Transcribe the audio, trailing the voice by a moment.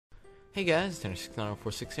Hey guys,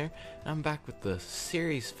 Tanner69046 here, and I'm back with the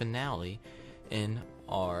series finale in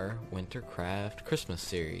our Wintercraft Christmas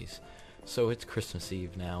series. So it's Christmas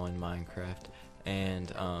Eve now in Minecraft,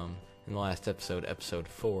 and in the last episode, episode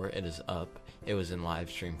 4, it is up. It was in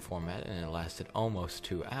live stream format, and it lasted almost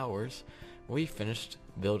 2 hours. We finished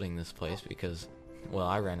building this place because, well,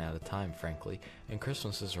 I ran out of time, frankly, and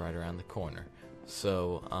Christmas is right around the corner.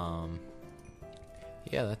 So,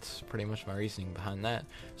 yeah, that's pretty much my reasoning behind that.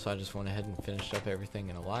 So I just went ahead and finished up everything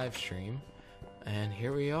in a live stream, and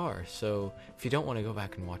here we are. So if you don't want to go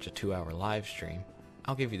back and watch a 2-hour live stream,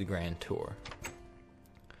 I'll give you the grand tour.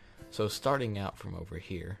 So starting out from over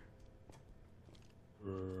here.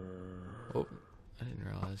 Oh, I didn't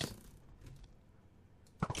realize.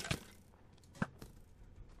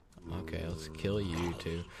 Okay, let's kill you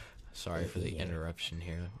two. Sorry for the interruption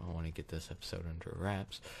here. I want to get this episode under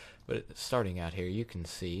wraps. But starting out here, you can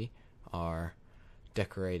see our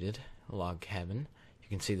decorated log cabin. You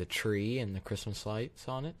can see the tree and the Christmas lights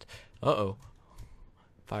on it. Uh-oh.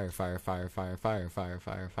 Fire, fire, fire, fire, fire, fire,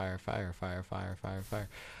 fire, fire, fire, fire, fire, fire, fire.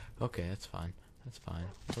 Okay, that's fine. That's fine.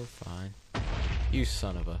 We're fine. You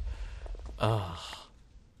son of a... Ugh.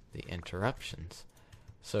 The interruptions.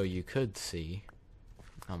 So you could see...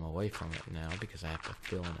 I'm away from it now because I have to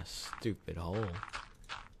fill in a stupid hole.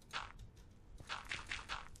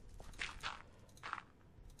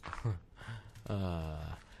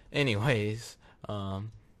 Anyways,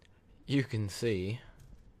 you can see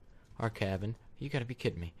our cabin. You gotta be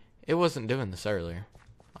kidding me. It wasn't doing this earlier.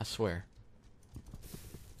 I swear.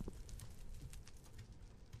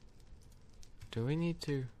 Do we need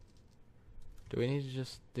to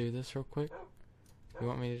just do this real quick? You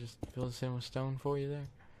want me to just fill this in with stone for you there?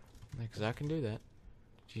 Because I can do that.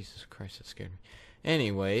 Jesus Christ, that scared me.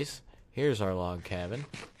 Anyways, here's our log cabin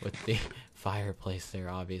with the fireplace there,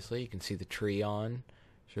 obviously. You can see the tree on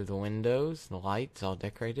through the windows, the lights all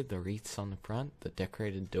decorated, the wreaths on the front, the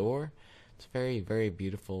decorated door. It's a very, very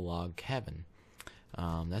beautiful log cabin.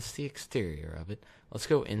 That's the exterior of it. Let's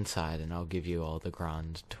go inside and I'll give you all the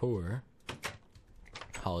grand tour.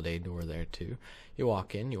 Holiday door there too. You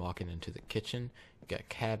walk in into the kitchen. You got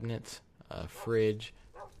cabinets, a fridge.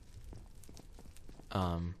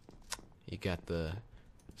 You got the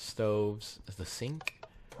stoves, the sink,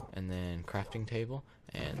 and then crafting table.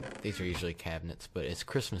 And these are usually cabinets, but it's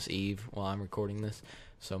Christmas Eve while I'm recording this,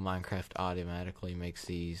 so Minecraft automatically makes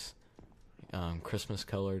these Christmas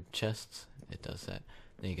colored chests. It does that.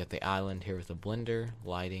 Then you got the island here with a blender,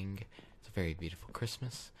 lighting. It's a very beautiful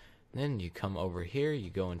Christmas. Then you come over here, you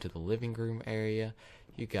go into the living room area.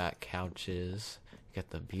 You got couches. You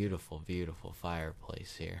got the beautiful, beautiful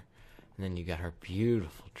fireplace here. And then you got her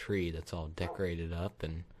beautiful tree that's all decorated up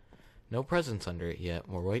and no presents under it yet.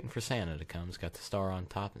 We're waiting for Santa to come. It's got the star on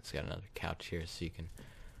top and it's got another couch here so you can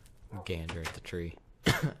gander at the tree.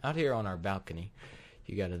 Out here on our balcony,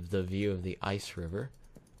 you got the view of the ice river.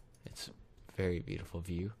 It's a very beautiful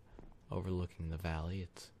view overlooking the valley.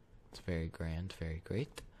 It's very grand, very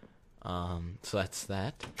great. So that's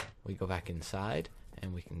that. We go back inside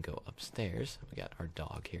and we can go upstairs. We got our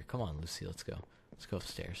dog here. Come on, Lucy, let's go. Let's go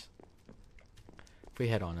upstairs. If we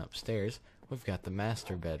head on upstairs, we've got the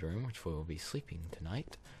master bedroom, which we will be sleeping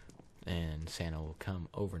tonight. And Santa will come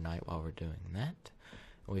overnight while we're doing that.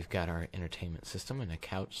 We've got our entertainment system and a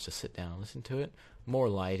couch to sit down and listen to it. More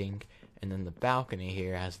lighting. And then the balcony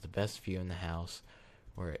here has the best view in the house,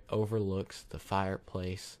 where it overlooks the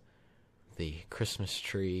fireplace, the Christmas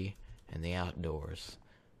tree, and the outdoors.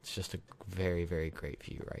 It's just a very, very great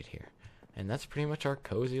view right here. And that's pretty much our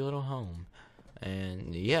cozy little home.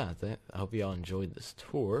 And yeah, I hope you all enjoyed this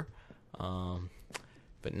tour.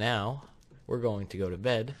 But now we're going to go to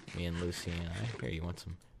bed. Me and Lucy and I. Here, you want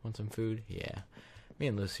some food? Yeah. Me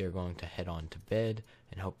and Lucy are going to head on to bed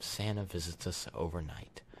and hope Santa visits us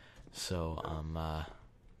overnight. So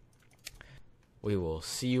we will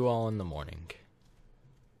see you all in the morning.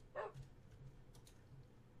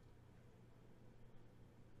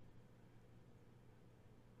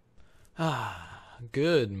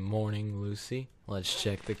 Good morning, Lucy. Let's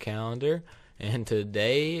check the calendar. And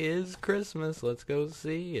today is Christmas. Let's go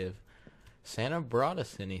see if Santa brought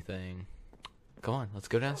us anything. Come on, let's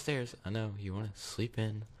go downstairs. I know, you want to sleep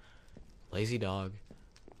in. Lazy dog.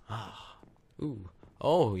 Ooh.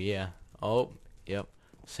 Oh, yeah. Oh, yep.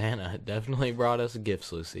 Santa definitely brought us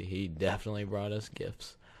gifts, Lucy. He definitely brought us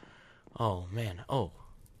gifts. Oh, man. Oh.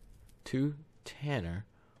 To Tanner.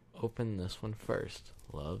 Open this one first.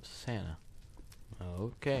 Loves Santa.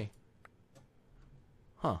 Okay.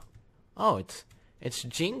 Huh. Oh, it's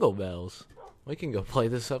Jingle Bells. We can go play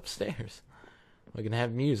this upstairs. We can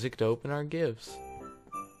have music to open our gifts.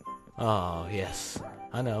 Oh, yes.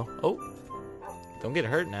 I know. Oh, don't get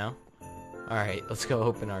hurt now. Alright, let's go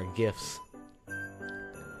open our gifts.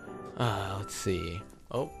 Let's see.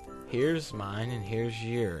 Oh, here's mine and here's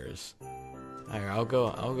yours. Alright, I'll go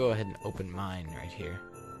ahead and open mine right here.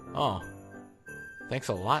 Oh, thanks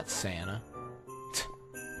a lot, Santa.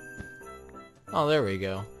 Oh, there we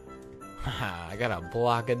go. Haha, I got a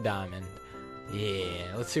block of diamond.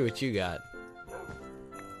 Yeah, let's see what you got.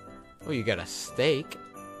 Oh, you got a steak.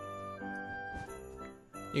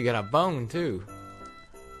 You got a bone, too.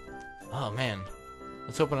 Oh, man.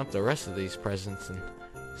 Let's open up the rest of these presents and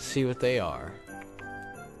see what they are.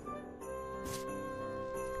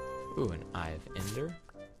 Ooh, an Eye of Ender.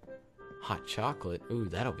 Hot chocolate. Ooh,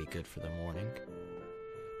 that'll be good for the morning.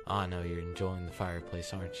 Oh, I know you're enjoying the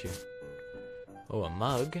fireplace, aren't you? Oh, a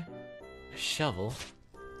mug. A shovel.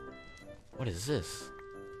 What is this?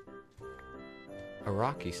 A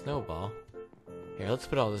rocky snowball. Here, let's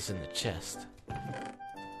put all this in the chest.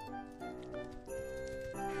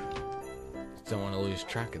 Don't want to lose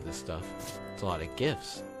track of this stuff. It's a lot of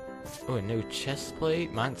gifts. Oh, a new chest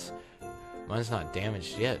plate. Mine's not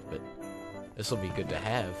damaged yet, but this will be good to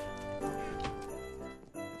have.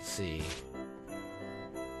 Let's see.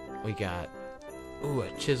 We got ooh, a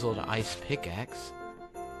chiseled ice pickaxe.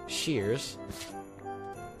 Shears.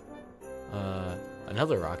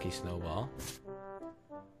 Another rocky snowball.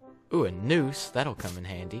 Ooh, a noose. That'll come in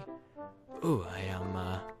handy. Ooh,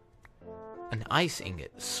 an ice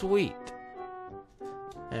ingot. Sweet.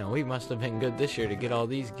 Man, we must have been good this year to get all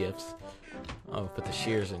these gifts. Oh, put the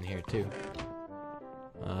shears in here too.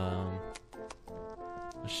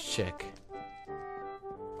 Let's check.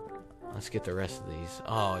 Let's get the rest of these.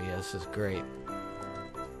 Oh yeah, this is great.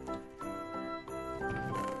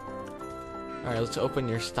 Alright, let's open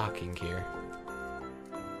your stocking here.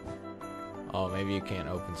 Oh, maybe you can't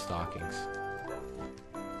open stockings.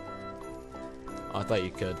 Oh, I thought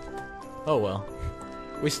you could. Oh well.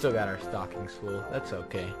 We still got our stockings full. That's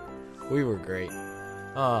okay. We were great.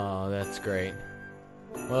 Oh, that's great.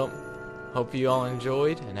 Well, hope you all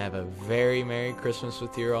enjoyed and have a very Merry Christmas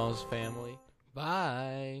with your all's family.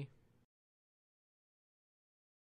 Bye.